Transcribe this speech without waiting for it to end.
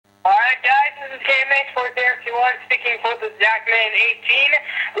Alright guys, this is KMA Sports Air21 speaking for the Zachman18.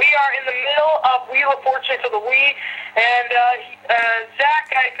 We are in the middle of Wheel of Fortune for the Wii, and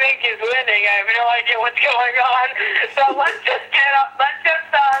Zach, I think, is winning. I have no idea what's going on. So let's just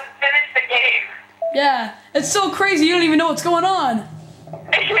finish the game. Yeah, it's so crazy you don't even know what's going on.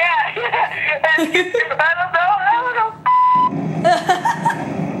 Yeah. I don't know.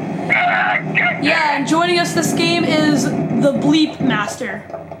 Yeah, and joining us this game is the Bleep Master.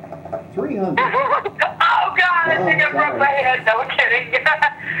 300. Oh God, I think I broke my head. No kidding.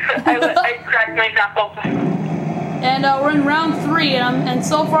 I cracked my knuckles. And we're in round 3, and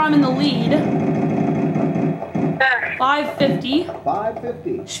so far I'm in the lead. 550.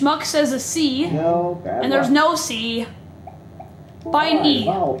 550. Schmuck says a C. No, bad And there's luck. no C. Buy an E.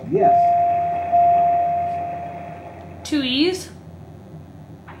 Involved, yes. 2 E's.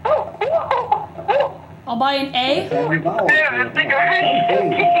 I'll buy an A. Involved.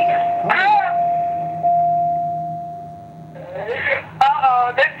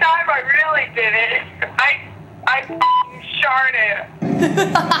 Uh-oh, this time I really did it. I sharded.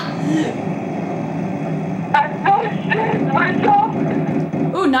 I'm so shit myself.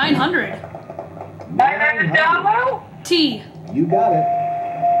 Ooh, 900. $900? T. You got it.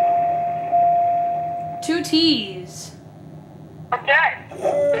 2 T's. Okay.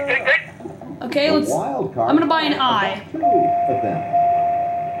 Good. Okay, The let's. wild card. I'm gonna buy an I. 2 of them.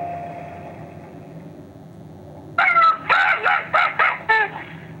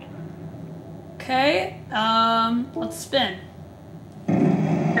 Okay, let's spin.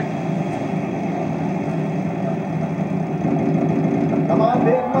 Come on,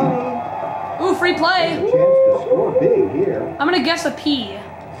 big money. Ooh, free A play. chance to score big here. I'm gonna guess a P.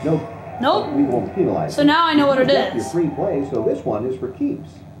 Nope. Nope. We won't penalize So you. now I know what it You got your is. free play, so this one is for keeps.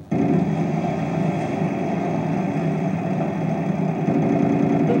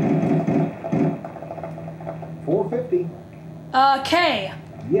 $450. K.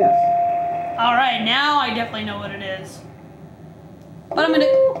 Yes. Alright, now I definitely know what it is. But I'm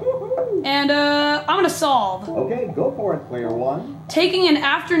gonna solve. Okay, go for it, player one. Taking an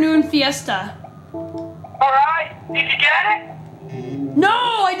afternoon fiesta. Alright, did you get it? No,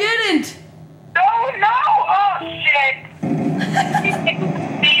 I didn't! No! Oh, shit!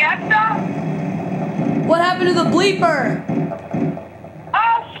 Fiesta? What happened to the bleeper?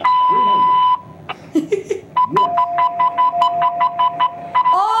 Oh, shit! 300. Yes.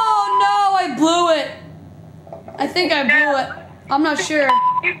 Oh no, I blew it. I think I blew it. I'm not sure.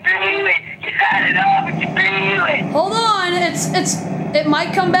 You blew it! You had it up, but you blew it! Hold on, it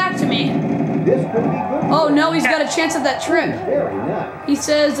might come back to me. This could be good. Oh no, he's got a chance at that trick. Very nice. He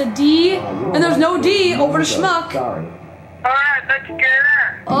says a D, and there's no D over to Schmuck. Sorry. Alright, let's get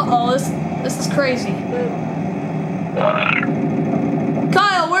her. Uh-oh, this is crazy.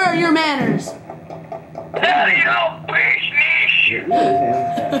 Kyle, where are your manners? You don't wish me. It is, and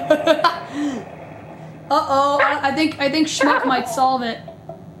Uh-oh, I think Schmuck might solve it.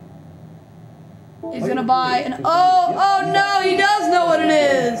 He's gonna buy an oh no, he does know what it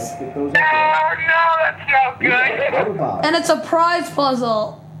is. it goes Oh, up no, that's no there. good. What about? And it's a prize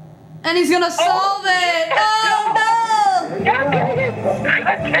puzzle. And he's gonna solve it! Oh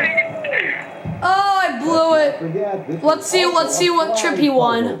I'm kidding. no! Oh, I blew it. Forget, this Let's is see also what a trip he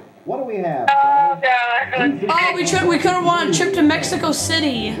won. puzzle. What do we have? Oh, no. Oh, we could have won a trip to Mexico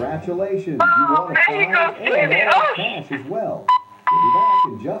City. Congratulations. Oh, You won a Mexico prize City. and Oh, cash as well. We'll be back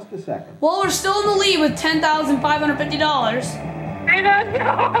in just a second. Well, we're still in the lead with $10,550.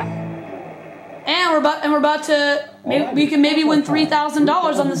 And we're about to we can maybe win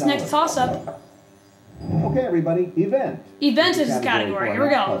 $3,000 on this next toss-up. Okay, everybody, event. Event is his category. Here we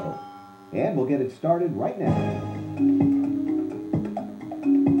go. Puzzle. And we'll get it started right now.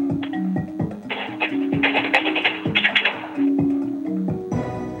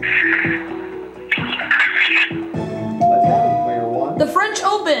 Let's have it, player one. The French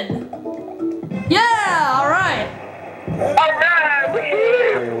Open. Yeah, all right.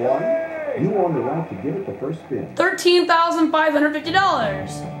 Player one, you own the right to give it the first spin.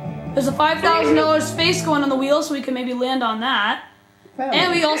 $13,550. There's a $5,000 space going on the wheel, so we can maybe land on that. Family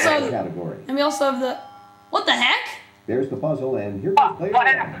And we also category. have the what the heck? There's the puzzle, and here goes player one.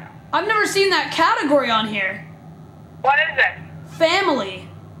 I've never seen that category on here. What is it? Family.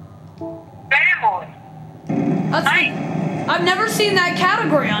 Family. I've never seen that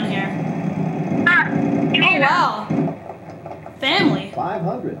category on here. Oh wow. Family.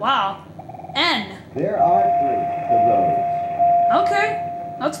 500. Wow. N. There are 3 of those. Okay.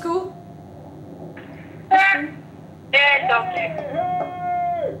 That's cool. Yeah, it's okay.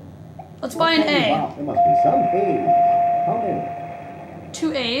 Let's buy an A. Wow, there must be some A's. How many?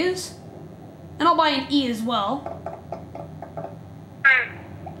 2 A's. And I'll buy an E as well.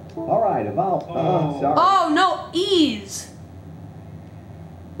 All right, a vowel. Sorry. Oh, no, E's.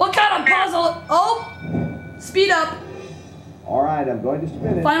 What kind of puzzle? Oh, speed up. All right, I'm going to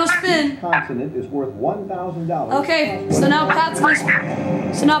spin it. Final spin. Each consonant is worth $1,000. Okay, so now Pat's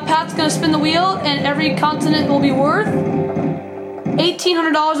gonna spin the wheel, and every consonant will be worth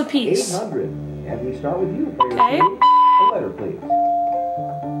 $1,800 apiece. 800. And we start with you, player Okay. two. A letter, please.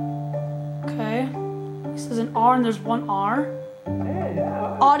 Okay. This is an R, and there's one R.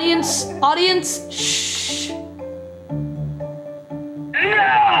 Audience, shh.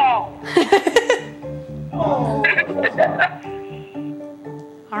 No!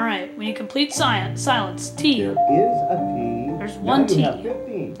 All right, we need complete silence. T. There is a T. There's Now one you T. have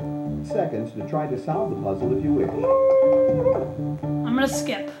 15 seconds to try to solve the puzzle if you wish. I'm gonna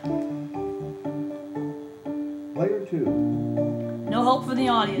skip. Player two. No help for the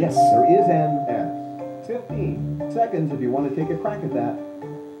audience. Yes, there is an S. 15 seconds if you want to take a crack at that.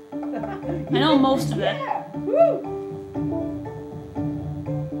 I know most of it.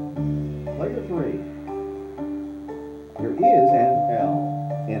 Player three. There is an L.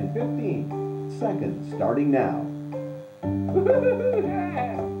 In 15 seconds, starting now.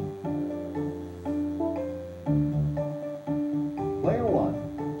 Player one.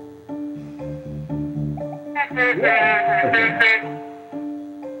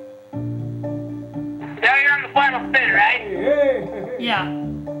 Now you're on the final spin, right? Yeah.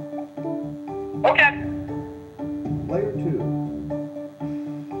 Okay. Player two.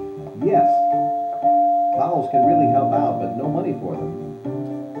 Yes. Vowels can really help out, but no money for them.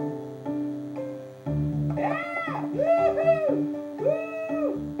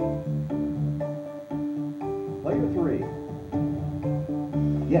 Player three.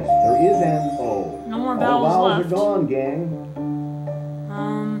 Yes, there is an O. No more All vowels vowels left. are gone, gang.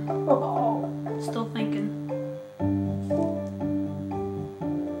 Still thinking.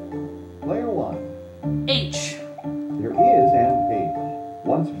 Player one. H. There is an H.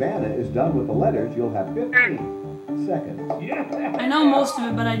 Once Vanna is done with the letters, you'll have 15 seconds. I know most of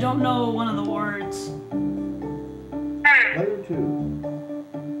it, but I don't know one of the words. Player two.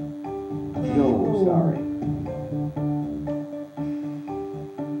 No, sorry.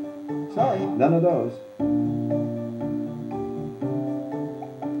 Sorry, none of those.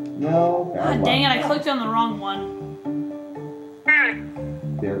 No, bad God dang it, luck. I clicked on the wrong one.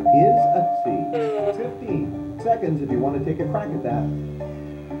 There is a T. 15 seconds if you want to take a crack at that.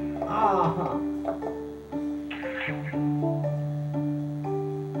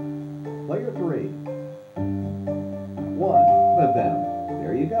 Player three. One of them.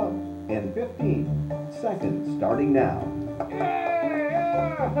 There you go. And 15 seconds starting now.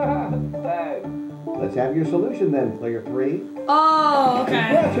 Let's have your solution then, player three. Oh, okay.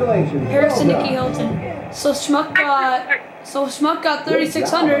 Congratulations. Harrison well Nicky done. Hilton. So Schmuck got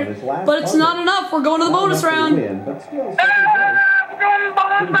 3,600, but it's not enough. We're going to the bonus Not enough to round. win, but still second place. We're going to the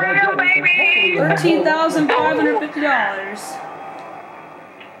bonus round, baby! $13,550.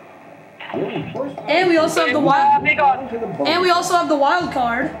 And we also have the wild. And we also have the wild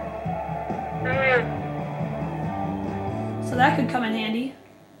card. So that could come in handy.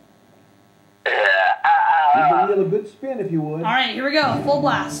 Give the wheel a good spin if you would. All right, here we go. Full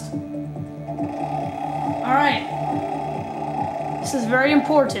blast. All right. This is very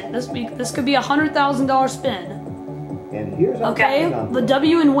important. This could be a $100,000 spin. And here's our Okay, number. the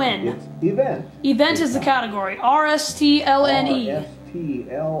W in win. It's event. Event is the category. RSTLNE.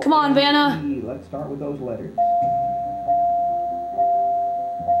 RSTLNE. Come on, Vanna. Let's start with those letters.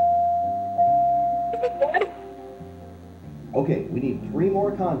 Okay, we need 3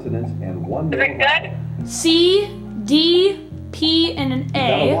 more consonants and 1 more. Is it good? C, D, P, and an Got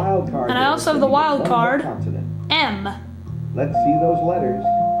a A. wild card And I there, also so have the you get wild 1 more card. consonant. M. Let's see those letters.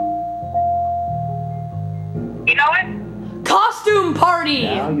 You know it? Costume party.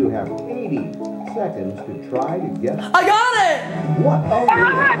 Now you have 80 seconds to try to get. I got it. What? Oh,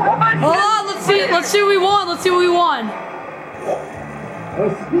 yeah. Hold on. Let's see what we won. Let's see what we won. A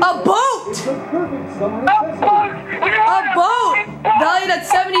boat. It's a perfect summer necessity. A boat valued at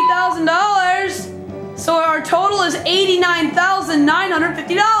 $70,000. So our total is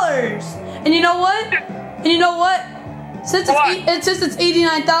 $89,950. And you know what? Since it's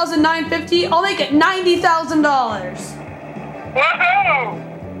 $89,950, I'll make it $90,000.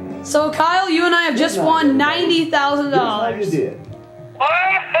 Woohoo! So Kyle, you and I have just won $90,000. You did.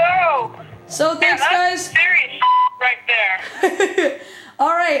 Woohoo! So thanks, That's guys. serious right there.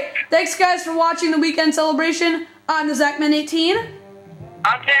 All right, thanks guys for watching the weekend celebration. I'm the Zachman18.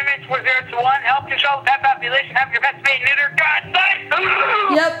 I'm Tim H4021. Help control the pet population. Have your pets spayed and neutered. God, nice.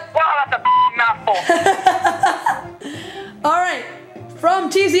 Yep. Wow, that's a mouthful. beautiful. All right, from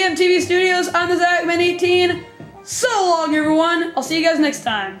TCM TV Studios, I'm the Zachman18. So long, everyone. I'll see you guys next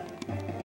time.